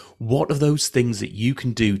what are those things that you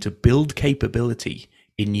can do to build capability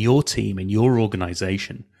in your team, in your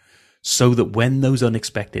organization, so that when those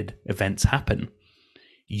unexpected events happen,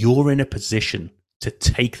 you're in a position to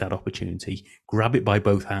take that opportunity, grab it by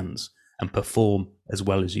both hands, and perform as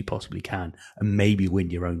well as you possibly can, and maybe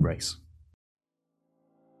win your own race.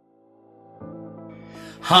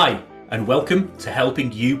 Hi, and welcome to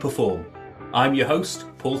Helping You Perform. I'm your host,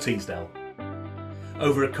 Paul Teasdale.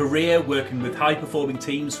 Over a career working with high-performing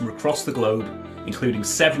teams from across the globe, including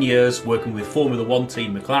 7 years working with Formula One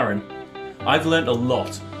team McLaren, I've learned a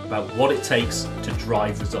lot about what it takes to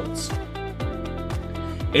drive results.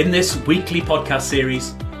 In this weekly podcast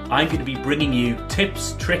series, I'm going to be bringing you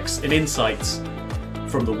tips, tricks and insights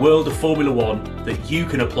from the world of Formula One that you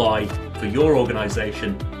can apply for your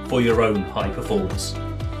organisation for your own high performance.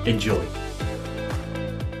 Enjoy.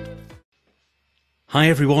 Hi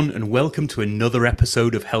everyone, and welcome to another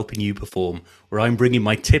episode of Helping You Perform, where I'm bringing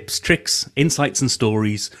my tips, tricks, insights and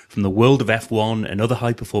stories from the world of F1 and other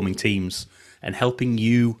high performing teams and helping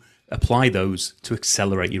you apply those to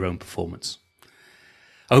accelerate your own performance.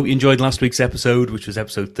 I hope you enjoyed last week's episode, which was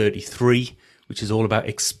episode 33, which is all about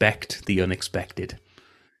expect the unexpected.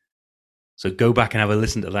 So go back and have a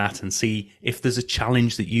listen to that and see if there's a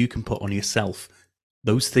challenge that you can put on yourself.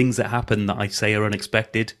 Those things that happen that I say are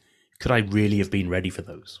unexpected, could I really have been ready for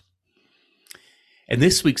those? In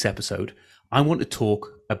this week's episode, I want to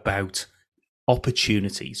talk about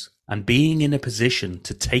opportunities and being in a position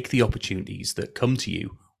to take the opportunities that come to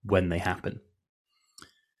you when they happen.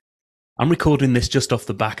 I'm recording this just off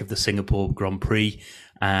the back of the Singapore Grand Prix,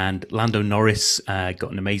 and Lando Norris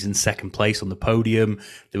got an amazing second place on the podium.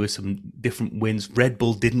 There were some different wins. Red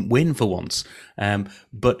Bull didn't win for once.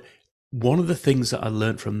 But one of the things that I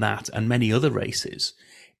learned from that and many other races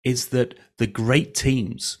is that the great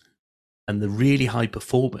teams and the really high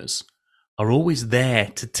performers are always there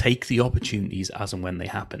to take the opportunities as and when they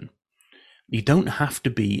happen. You don't have to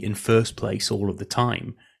be in first place all of the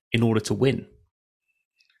time in order to win.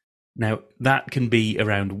 Now, that can be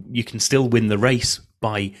around, you can still win the race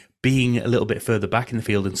by being a little bit further back in the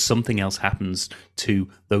field and something else happens to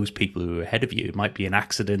those people who are ahead of you. It might be an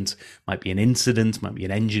accident, might be an incident, might be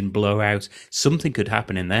an engine blowout. Something could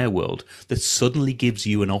happen in their world that suddenly gives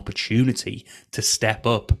you an opportunity to step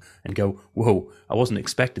up and go, whoa, I wasn't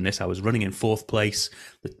expecting this. I was running in fourth place.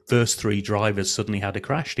 The first three drivers suddenly had a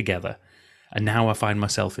crash together, and now I find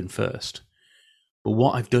myself in first. But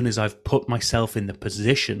what I've done is I've put myself in the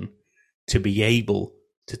position to be able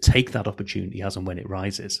to take that opportunity as and when it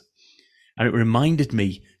rises. And it reminded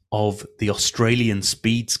me of the Australian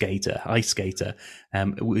ice skater.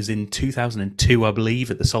 It was in 2002, I believe,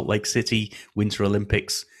 at the Salt Lake City Winter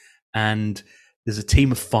Olympics. And there's a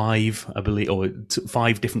team of five, I believe, or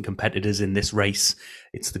five different competitors in this race.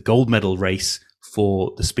 It's the gold medal race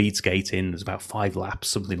for the speed skating. There's about 5 laps,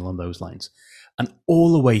 something along those lines. And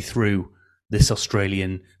all the way through, this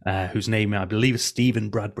Australian, whose name I believe is Stephen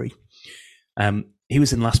Bradbury, he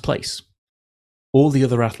was in last place. All the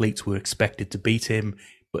other athletes were expected to beat him,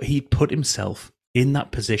 but he put himself in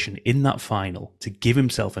that position, in that final, to give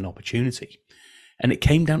himself an opportunity. And it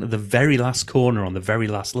came down to the very last corner on the very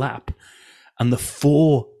last lap, and the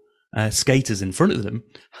 4 skaters in front of them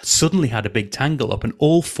suddenly had a big tangle up, and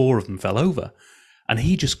all 4 of them fell over. And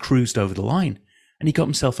he just cruised over the line, and he got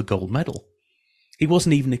himself a gold medal. He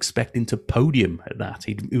wasn't even expecting to podium at that.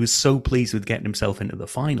 He was so pleased with getting himself into the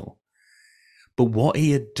final. But what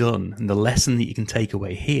he had done, and the lesson that you can take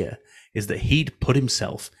away here, is that he'd put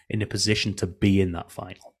himself in a position to be in that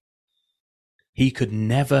final. He could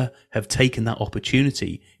never have taken that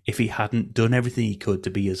opportunity if he hadn't done everything he could to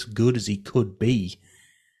be as good as he could be,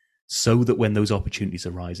 so that when those opportunities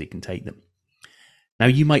arise, he can take them. Now,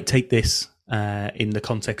 you might take this in the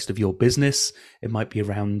context of your business. It might be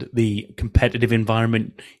around the competitive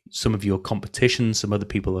environment, some of your competition, some other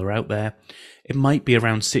people are out there. It might be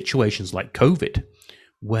around situations like COVID,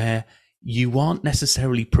 where you aren't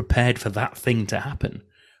necessarily prepared for that thing to happen.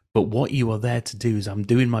 But what you are there to do is, I'm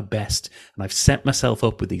doing my best, and I've set myself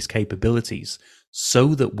up with these capabilities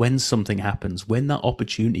so that when something happens, when that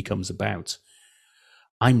opportunity comes about,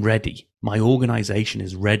 I'm ready. My organization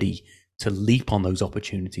is ready to leap on those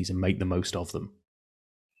opportunities and make the most of them.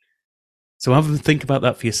 So have a think about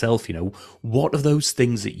that for yourself. What are those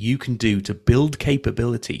things that you can do to build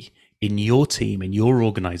capability in your team, in your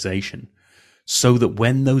organization, so that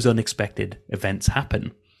when those unexpected events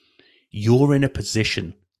happen, you're in a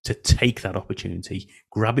position to take that opportunity,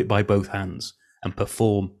 grab it by both hands, and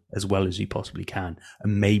perform as well as you possibly can,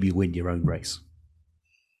 and maybe win your own race.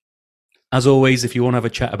 As always, if you want to have a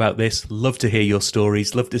chat about this, love to hear your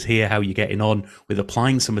stories, love to hear how you're getting on with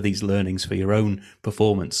applying some of these learnings for your own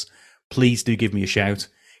performance. Please do give me a shout.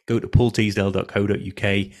 Go to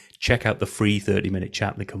paulteasdale.co.uk, check out the free 30-minute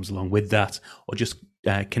chat that comes along with that, or just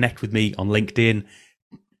connect with me on LinkedIn,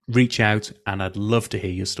 reach out, and I'd love to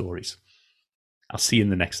hear your stories. I'll see you in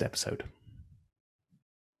the next episode.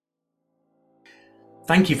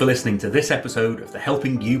 Thank you for listening to this episode of the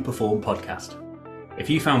Helping You Perform podcast. If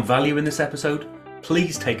you found value in this episode,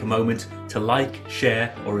 please take a moment to like,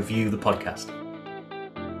 share, or review the podcast.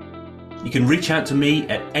 You can reach out to me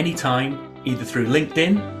at any time, either through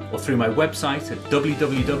LinkedIn or through my website at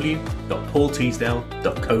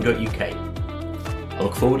www.paulteasdale.co.uk. I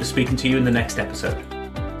look forward to speaking to you in the next episode.